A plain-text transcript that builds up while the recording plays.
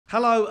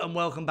Hello and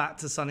welcome back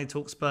to Sonny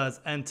Talk Spurs,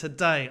 and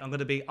today I'm going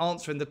to be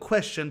answering the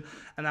question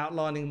and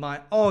outlining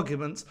my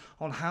arguments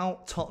on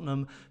how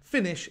Tottenham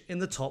finish in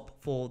the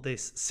top four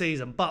this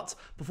season. But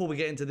before we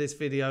get into this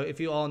video, if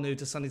you are new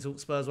to Sonny Talk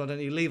Spurs, why don't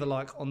you leave a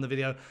like on the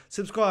video,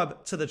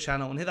 subscribe to the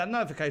channel and hit that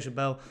notification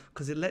bell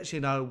because it lets you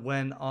know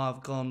when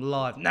I've gone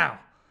live. Now,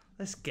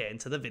 let's get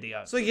into the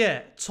video. So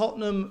yeah,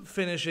 Tottenham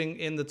finishing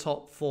in the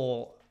top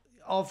four.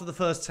 After the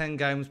first 10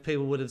 games,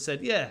 people would have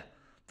said, yeah,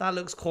 that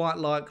looks quite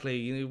likely.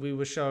 You know,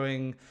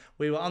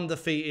 we were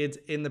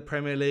undefeated in the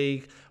Premier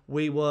League.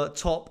 We were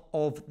top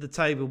of the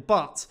table.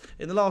 But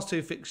in the last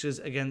two fixtures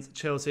against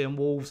Chelsea and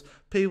Wolves,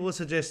 people were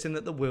suggesting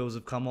that the wheels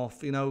have come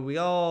off. You know, we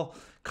are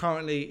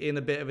currently in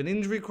a bit of an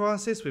injury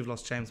crisis. We've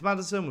lost James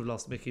Maddison. We've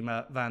lost Micky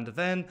van der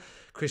Ven.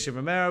 Christian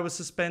Romero was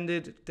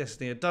suspended.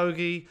 Destiny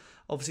Udogie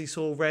obviously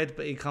saw red,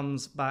 but he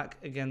comes back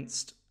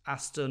against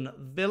Aston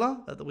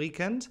Villa at the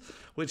weekend,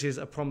 which is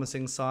a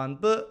promising sign.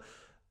 But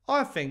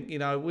I think, you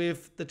know,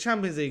 with the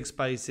Champions League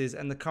spaces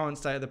and the current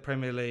state of the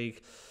Premier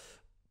League,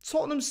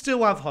 Tottenham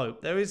still have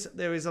hope. There is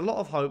a lot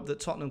of hope that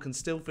Tottenham can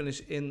still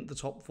finish in the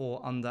top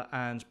four under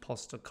Ange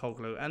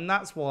Postecoglou. And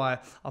that's why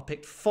I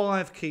picked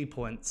 5 key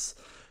points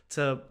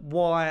to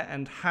why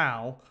and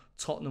how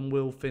Tottenham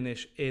will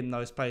finish in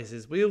those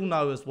spaces. We all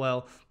know as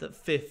well that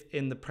 5th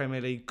in the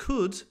Premier League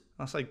could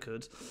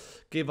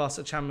give us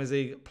a Champions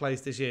League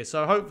place this year.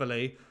 So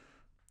hopefully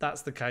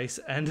that's the case,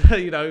 and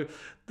you know,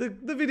 the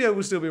video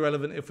will still be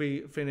relevant if we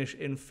finish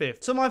in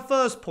 5th. So my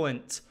first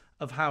point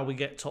of how we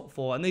get top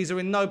four, and these are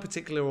in no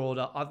particular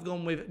order, I've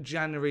gone with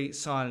January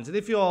signings. And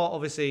if you are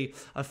obviously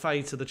a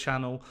fade to the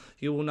channel,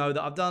 you will know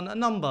that I've done a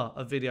number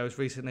of videos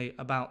recently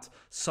about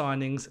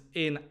signings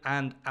in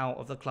and out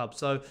of the club.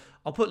 So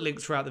I'll put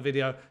links throughout the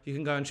video. You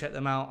can go and check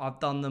them out. I've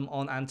done them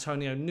on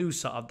Antonio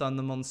Nusa. I've done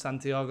them on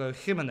Santiago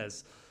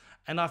Jimenez.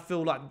 And I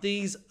feel like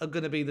these are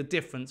going to be the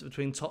difference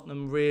between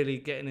Tottenham really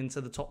getting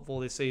into the top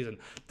four this season.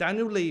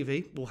 Daniel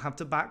Levy will have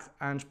to back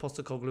Ange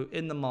Postecoglou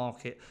in the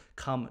market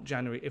come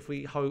January if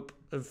we hope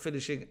of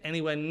finishing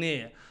anywhere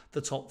near the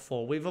top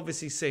four. We've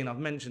obviously seen, I've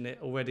mentioned it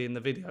already in the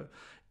video,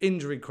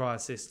 injury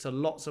crisis to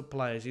lots of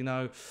players. You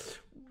know,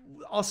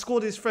 our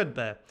squad is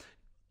threadbare.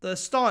 The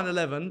starting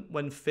 11,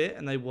 when fit,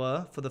 and they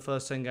were for the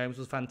first 10 games,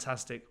 was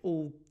fantastic.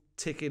 All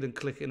ticking and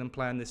clicking and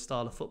playing this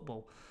style of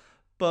football.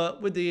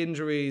 But with the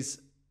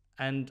injuries,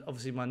 and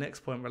obviously my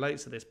next point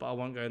relates to this, but I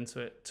won't go into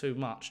it too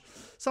much,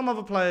 some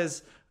other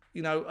players,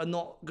 you know, are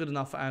not good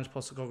enough for Ange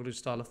Postecoglou's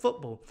style of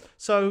football.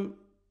 So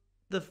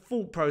the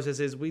thought process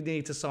is we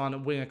need to sign a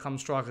winger come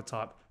striker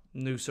type.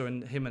 Nusa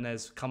and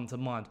Jimenez come to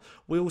mind.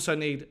 We also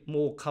need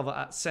more cover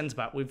at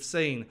centre-back. We've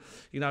seen,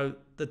 you know,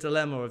 the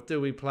dilemma of do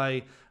we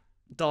play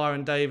Dyer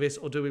and Davis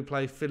or do we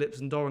play Phillips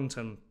and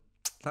Dorrington?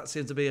 That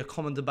seems to be a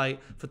common debate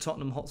for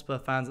Tottenham Hotspur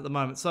fans at the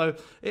moment. So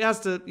it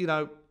has to, you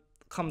know,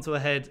 come to a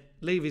head.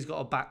 Levy's got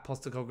to back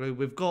Postecoglou.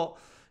 We've got,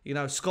 you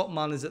know, Scott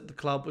Munn is at the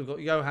club. We've got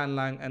Johan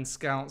Lang and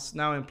scouts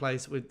now in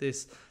place with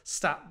this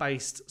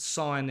stat-based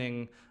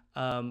signing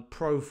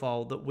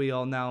profile that we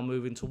are now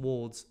moving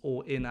towards,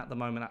 or in at the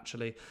moment,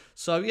 actually.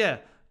 So, yeah,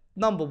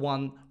 number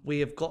one, we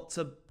have got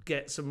to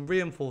get some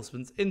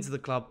reinforcements into the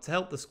club to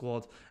help the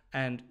squad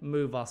and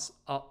move us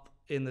up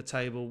in the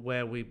table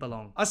where we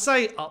belong. I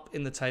say up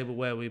in the table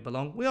where we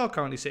belong. We are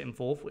currently sitting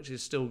 4th, which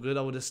is still good.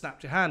 I would have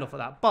snapped your hand off at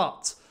that.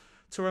 But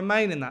to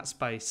remain in that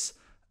space,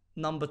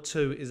 number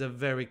 2 is a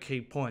very key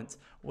point.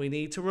 We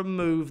need to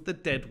remove the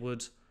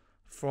deadwood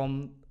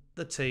from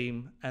the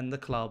team and the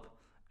club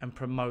and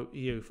promote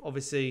youth.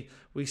 Obviously,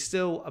 we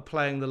still are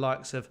playing the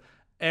likes of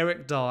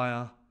Eric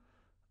Dyer,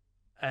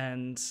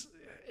 and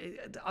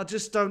I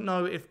just don't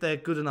know if they're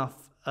good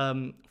enough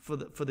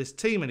for this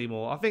team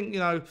anymore. I think, you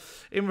know,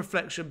 in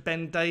reflection,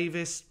 Ben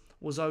Davis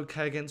was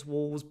okay against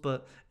Wolves,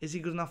 but is he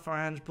good enough for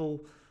Ange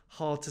Ball?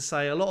 Hard to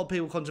say. A lot of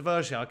people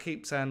controversial. I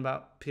keep saying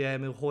about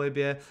Pierre-Emile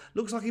Højbjerg.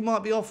 Looks like he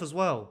might be off as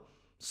well.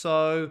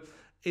 So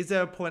is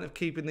there a point of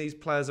keeping these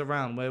players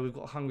around where we've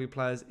got hungry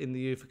players in the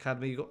youth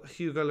academy? You've got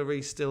Hugo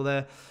Lloris still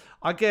there.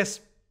 I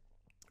guess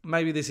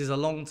maybe this is a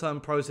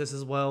long-term process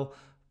as well.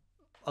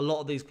 A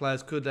lot of these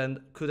players could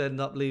end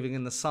up leaving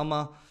in the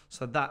summer.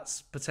 So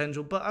that's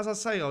potential. But as I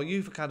say, our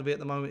youth academy at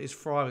the moment is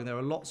thriving. There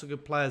are lots of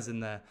good players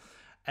in there.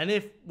 And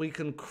if we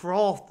can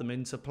craft them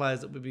into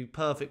players that would be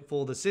perfect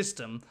for the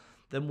system,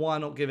 then why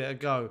not give it a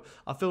go?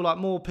 I feel like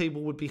more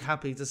people would be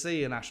happy to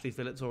see an Ashley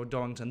Phillips or a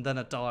Dorrington than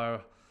a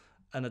Dyer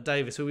and a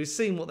Davis, who we've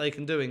seen what they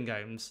can do in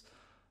games.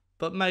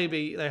 But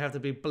maybe they have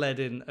to be bled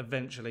in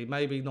eventually.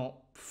 Maybe not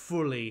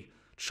fully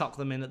chuck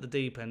them in at the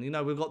deep end. You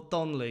know, we've got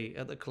Donnelly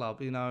at the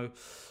club, you know,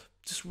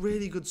 just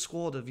really good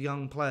squad of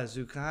young players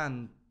who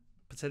can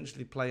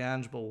potentially play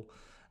Ange Ball.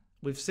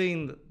 We've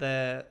seen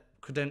their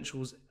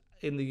credentials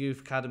in the youth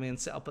academy and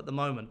set up at the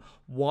moment.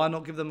 Why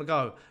not give them a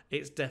go?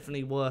 It's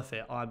definitely worth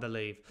it, I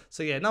believe.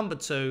 So yeah, number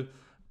 2,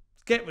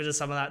 get rid of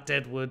some of that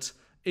deadwood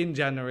in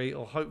January,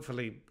 or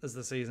hopefully as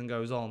the season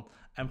goes on,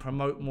 and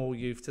promote more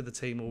youth to the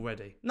team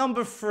already.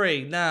 Number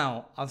 3,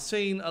 now, I've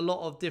seen a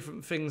lot of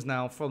different things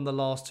now from the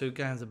last 2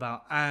 games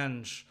about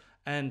Ange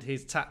and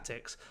his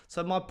tactics.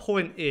 So my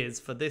point is,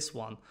 for this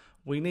one,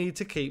 we need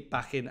to keep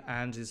backing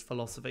Ange's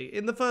philosophy.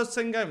 In the first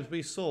 10 games,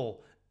 we saw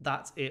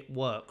that it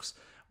works.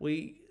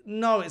 We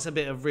know it's a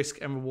bit of risk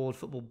and reward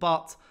football,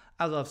 but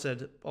as I've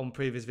said on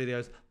previous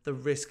videos, the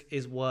risk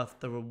is worth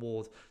the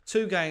reward.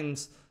 2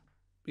 games,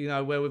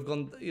 where we've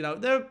gone,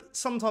 they're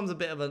sometimes a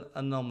bit of an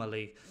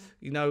anomaly.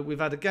 We've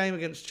had a game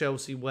against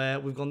Chelsea where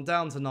we've gone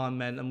down to 9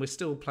 men and we're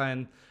still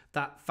playing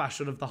that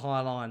fashion of the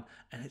high line,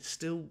 and it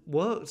still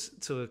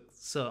worked to a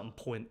certain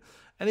point.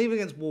 And even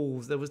against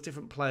Wolves, there was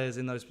different players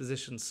in those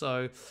positions,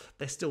 so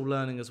they're still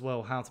learning as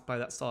well how to play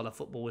that style of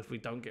football if we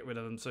don't get rid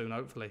of them soon,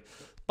 hopefully.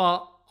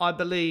 But I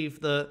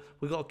believe that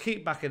we've got to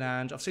keep backing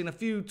Ange. I've seen a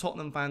few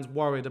Tottenham fans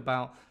worried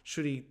about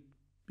should he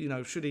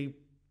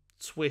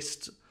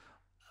twist,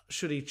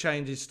 should he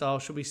change his style,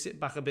 should we sit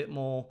back a bit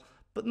more?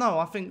 But no,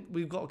 I think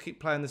we've got to keep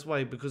playing this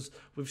way because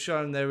we've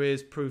shown there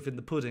is proof in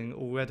the pudding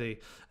already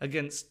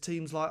against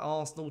teams like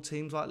Arsenal,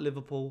 teams like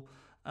Liverpool,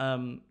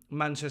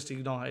 Manchester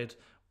United.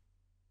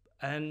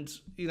 And,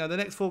 the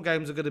next 4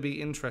 games are going to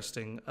be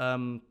interesting.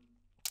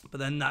 But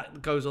then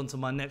that goes on to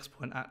my next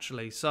point,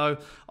 actually. So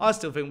I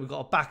still think we've got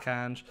a back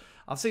Ange.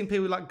 I've seen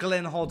people like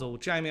Glenn Hoddle,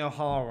 Jamie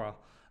O'Hara,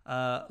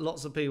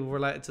 lots of people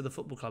related to the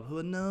football club who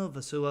are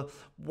nervous, who are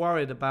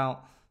worried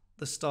about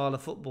the style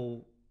of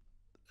football,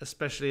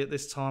 especially at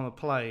this time of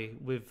play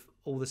with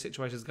all the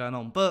situations going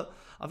on. But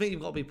I think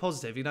you've got to be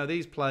positive.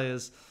 These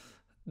players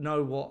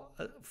know what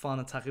fun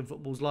attacking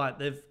football's like.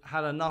 They've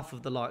had enough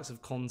of the likes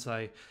of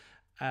Conte,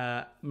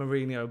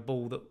 Mourinho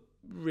ball that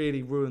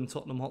really ruined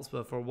Tottenham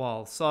Hotspur for a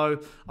while.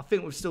 So I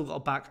think we've still got to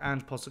back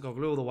Ange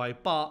Postecoglou all the way,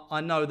 but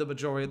I know the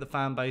majority of the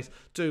fan base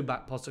do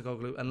back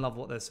Postecoglou and love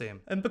what they're seeing.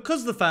 And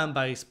because the fan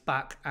base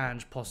back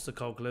Ange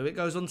Postecoglou, it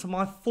goes on to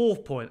my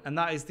 4th point, and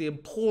that is the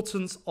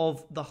importance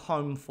of the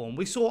home form.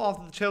 We saw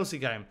after the Chelsea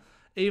game,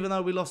 even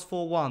though we lost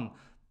 4-1,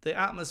 the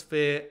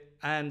atmosphere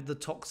and the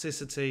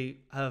toxicity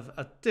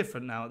are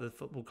different now at the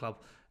football club.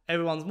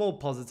 Everyone's more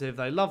positive.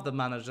 They love the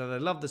manager. They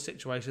love the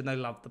situation. They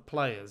love the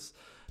players.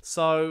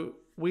 So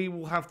we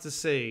will have to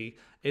see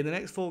in the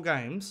next 4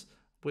 games,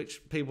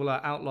 which people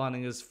are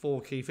outlining as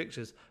 4 key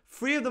fixtures.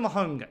 3 of them are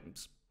home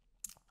games.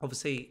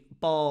 Obviously,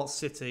 bar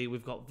City,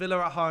 we've got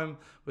Villa at home,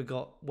 we've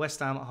got West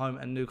Ham at home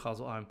and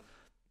Newcastle at home.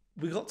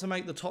 We've got to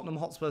make the Tottenham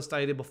Hotspur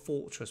Stadium a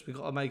fortress. We've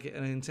got to make it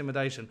an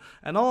intimidation.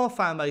 And our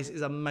fan base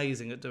is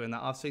amazing at doing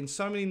that. I've seen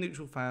so many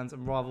neutral fans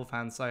and rival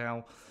fans say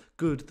how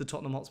good the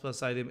Tottenham Hotspur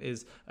Stadium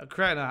is at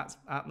creating an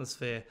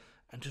atmosphere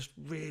and just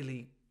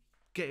really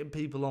getting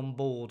people on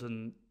board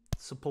and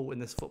supporting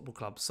this football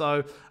club.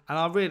 So, and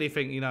I really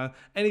think,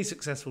 any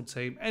successful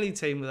team, any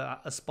team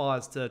that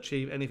aspires to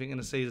achieve anything in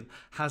a season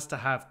has to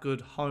have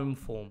good home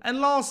form.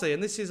 And lastly,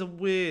 and this is a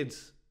weird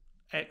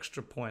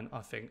extra point,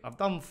 I think. I've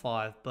done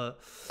 5, but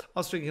I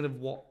was thinking of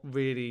what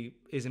really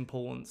is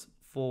important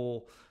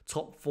for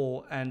top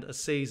 4 and a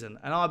season.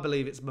 And I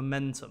believe it's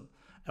momentum.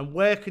 And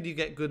where could you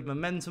get good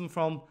momentum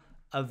from?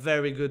 A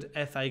very good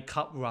FA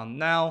Cup run.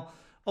 Now,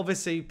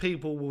 obviously,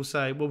 people will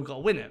say, well, we've got to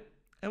win it.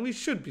 And we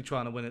should be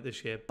trying to win it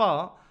this year.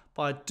 But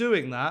by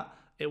doing that,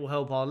 it will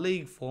help our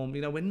league form.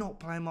 We're not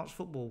playing much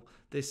football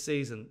this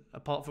season.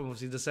 Apart from,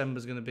 obviously, December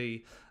is going to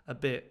be a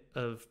bit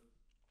of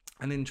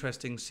an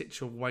interesting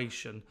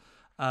situation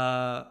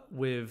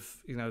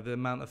with, the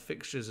amount of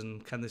fixtures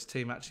and can this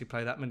team actually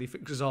play that many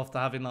fixtures after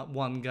having like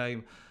 1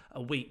 game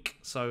a week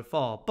so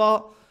far.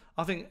 But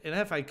I think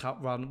an FA Cup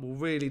run will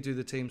really do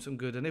the team some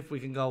good. And if we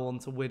can go on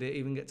to win it,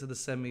 even get to the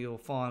semi or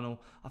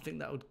final, I think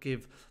that would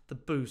give the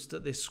boost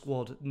that this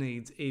squad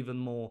needs even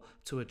more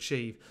to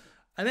achieve.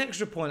 An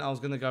extra point I was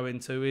going to go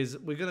into is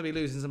we're going to be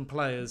losing some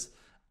players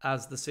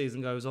as the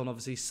season goes on.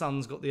 Obviously,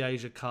 Son's got the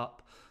Asia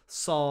Cup.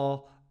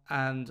 Sarr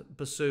and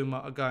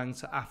Basuma are going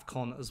to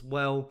AFCON as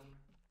well.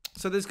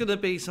 So there's going to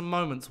be some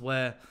moments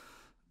where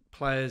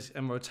players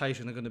and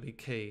rotation are going to be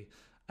key.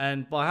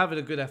 And by having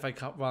a good FA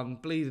Cup run,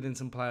 bleeding in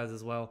some players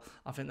as well,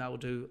 I think that will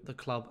do the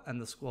club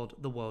and the squad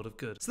the world of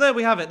good. So there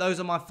we have it.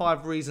 Those are my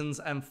 5 reasons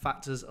and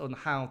factors on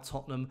how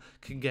Tottenham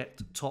can get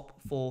top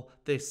 4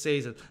 this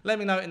season. Let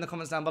me know in the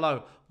comments down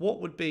below, what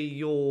would be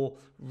your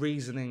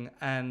reasoning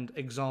and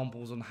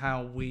examples on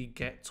how we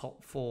get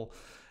top 4?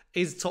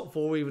 Is top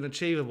 4 even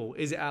achievable?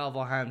 Is it out of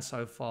our hands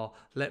so far?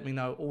 Let me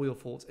know all your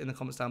thoughts in the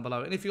comments down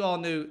below. And if you are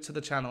new to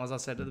the channel, as I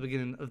said at the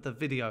beginning of the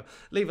video,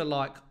 leave a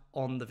like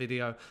on the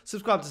video,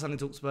 subscribe to Sonny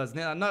Talks Spurs, and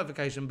hit that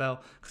notification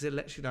bell because it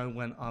lets you know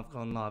when I've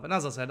gone live. And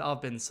as I said,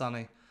 I've been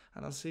Sonny,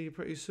 and I'll see you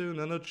pretty soon,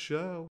 and a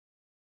ciao.